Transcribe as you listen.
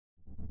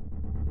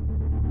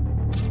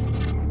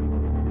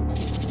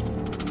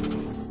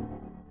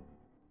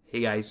Hey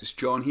guys, it's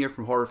John here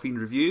from Horror Fiend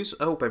Reviews.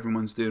 I hope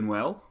everyone's doing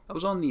well. I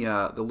was on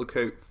the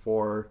lookout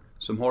for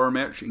some horror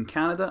merch in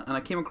Canada and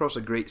I came across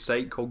a great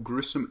site called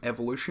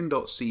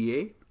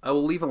gruesomeevolution.ca. I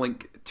will leave a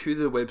link to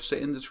the website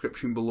in the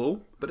description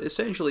below, but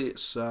essentially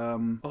it's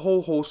a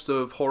whole host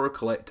of horror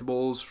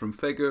collectibles from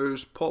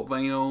figures, pop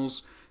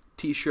vinyls,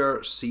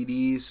 t-shirts,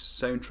 CDs,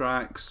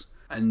 soundtracks,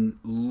 and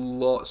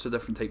lots of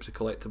different types of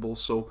collectibles.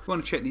 So if you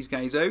want to check these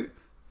guys out,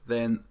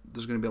 then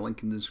there's going to be a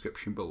link in the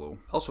description below.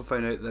 I also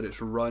found out that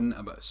it's run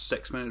about a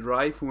 6-minute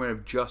drive from where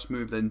I've just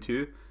moved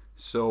into,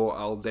 so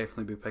I'll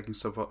definitely be picking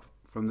stuff up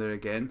from there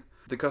again.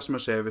 The customer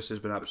service has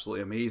been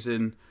absolutely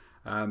amazing.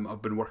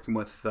 I've been working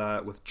with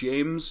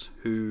James,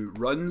 who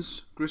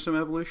runs Gruesome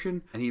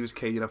Evolution, and he was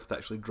kind enough to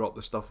actually drop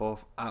the stuff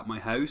off at my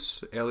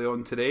house early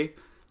on today.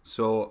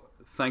 So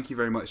thank you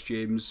very much,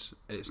 James.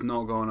 It's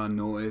not gone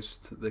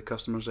unnoticed. The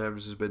customer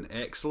service has been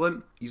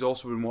excellent. He's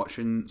also been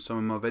watching some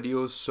of my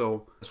videos,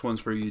 so this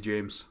one's for you,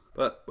 James.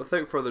 But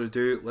without further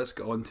ado, let's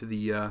get on to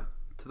the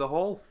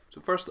haul.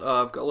 So first,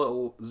 I've got a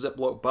little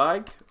Ziploc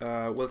bag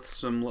with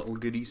some little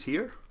goodies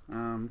here.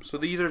 So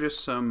these are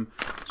just some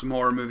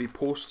horror movie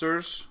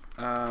posters,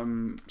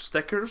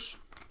 stickers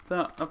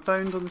that I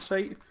found on the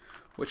site,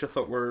 which I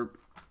thought were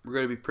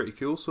going to be pretty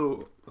cool.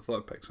 So I thought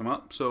I'd pick some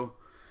up. So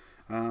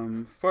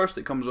first,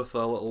 it comes with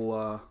a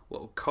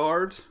little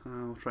card.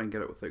 I'll try and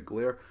get it without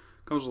glare. It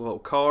comes with a little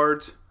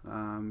card,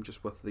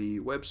 just with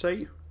the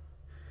website.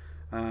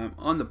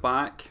 On the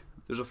back,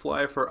 there's a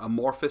flyer for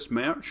Amorphous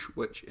merch,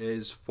 which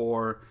is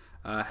for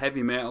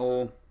heavy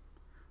metal,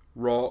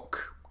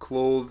 rock,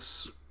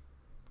 clothes,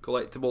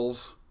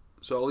 collectibles.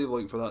 So I'll leave a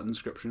link for that in the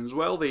description as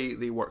well.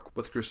 They work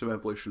with Gruesome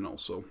Evolution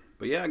also.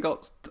 But yeah, I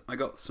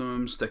got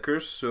some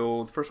stickers.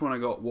 So the first one I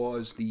got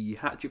was the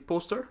Hatchet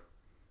poster,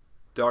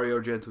 Dario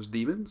Argento's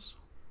Demons,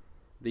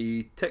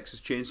 the Texas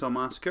Chainsaw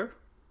Massacre,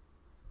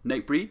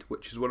 Nightbreed,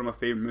 which is one of my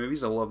favourite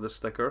movies. I love this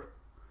sticker.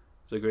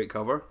 It's a great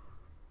cover.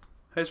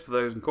 House of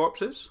a Thousand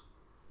Corpses,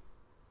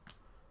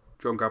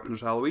 John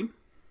Carpenter's Halloween,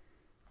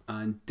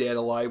 and Dead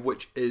Alive,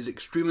 which is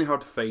extremely hard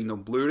to find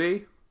on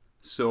Blu-ray.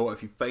 So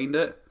if you find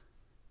it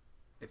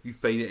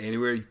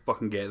anywhere, you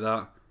fucking get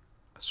that.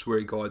 I swear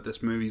to God,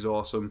 this movie's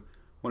awesome.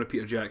 One of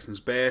Peter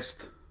Jackson's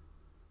best.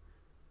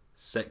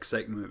 Sick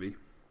movie.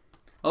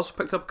 I also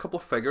picked up a couple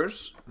of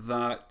figures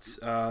that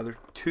there are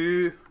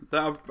two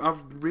that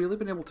I've really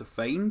been able to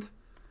find.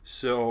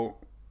 So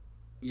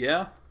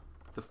yeah,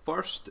 the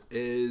first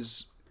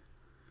is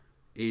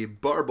a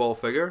Butterball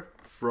figure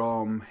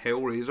from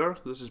Hellraiser.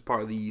 This is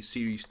part of the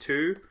Series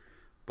 2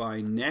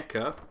 by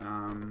NECA.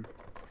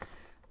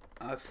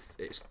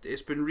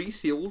 It's been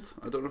resealed.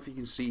 I don't know if you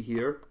can see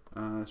here.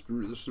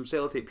 There's some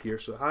sellotape here,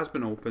 so it has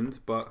been opened,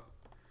 but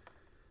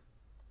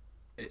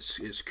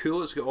it's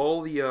cool. It's got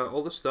all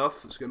the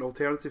stuff. It's got an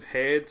alternative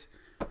head.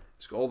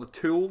 It's got all the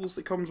tools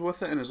that comes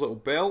with it, and his little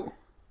belt.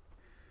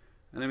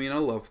 And I mean, I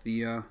love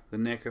the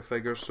NECA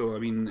figures, so I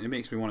mean, it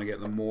makes me want to get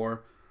them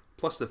more.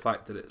 Plus the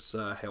fact that it's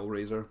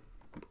Hellraiser.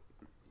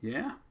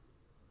 Yeah,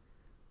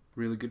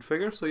 really good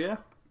figure. So yeah,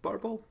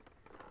 Butterball.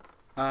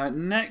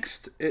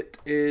 Next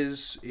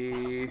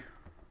we've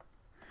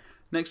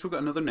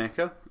got another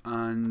NECA,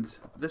 and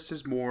this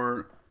is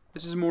more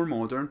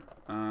modern.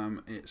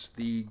 It's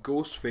the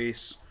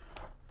Ghostface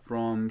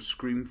from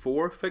Scream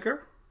 4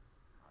 figure.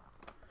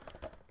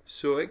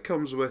 So it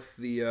comes with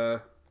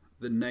the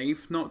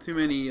knife. Not too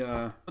many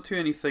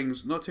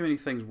things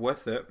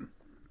with it,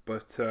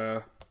 but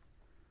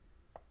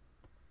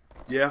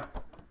yeah,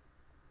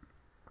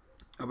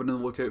 I've been on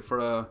the lookout for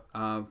a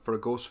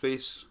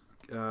Ghostface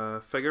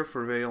figure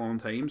for a very long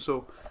time,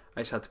 so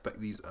I just had to pick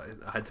these.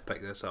 I had to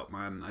pick this up,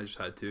 man. I just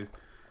had to.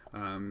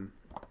 I'm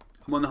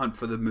on the hunt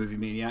for the Movie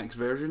Maniacs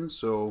version,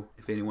 so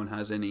if anyone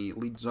has any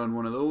leads on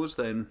one of those,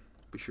 then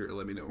be sure to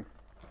let me know.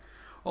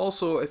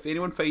 Also, if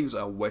anyone finds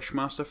a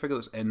Wishmaster figure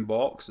that's in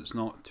box, it's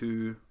not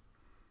too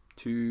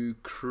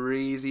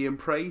crazy in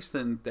price,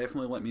 then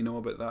definitely let me know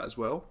about that as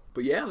well.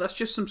 But yeah, that's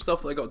just some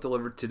stuff that I got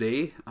delivered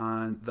today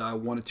and that I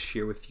wanted to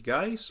share with you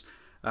guys.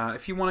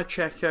 If you want to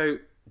check out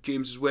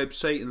James's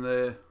website and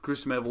the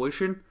Gruesome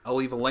Evolution, I'll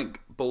leave a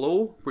link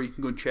below where you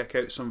can go and check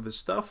out some of his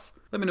stuff.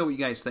 Let me know what you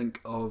guys think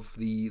of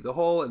the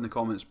haul in the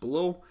comments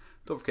below.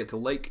 Don't forget to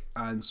like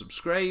and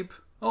subscribe.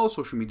 All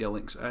social media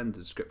links are in the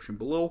description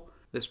below.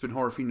 This has been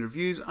Horror Fiend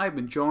Reviews. I've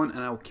been John,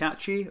 and I'll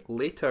catch you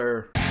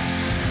later.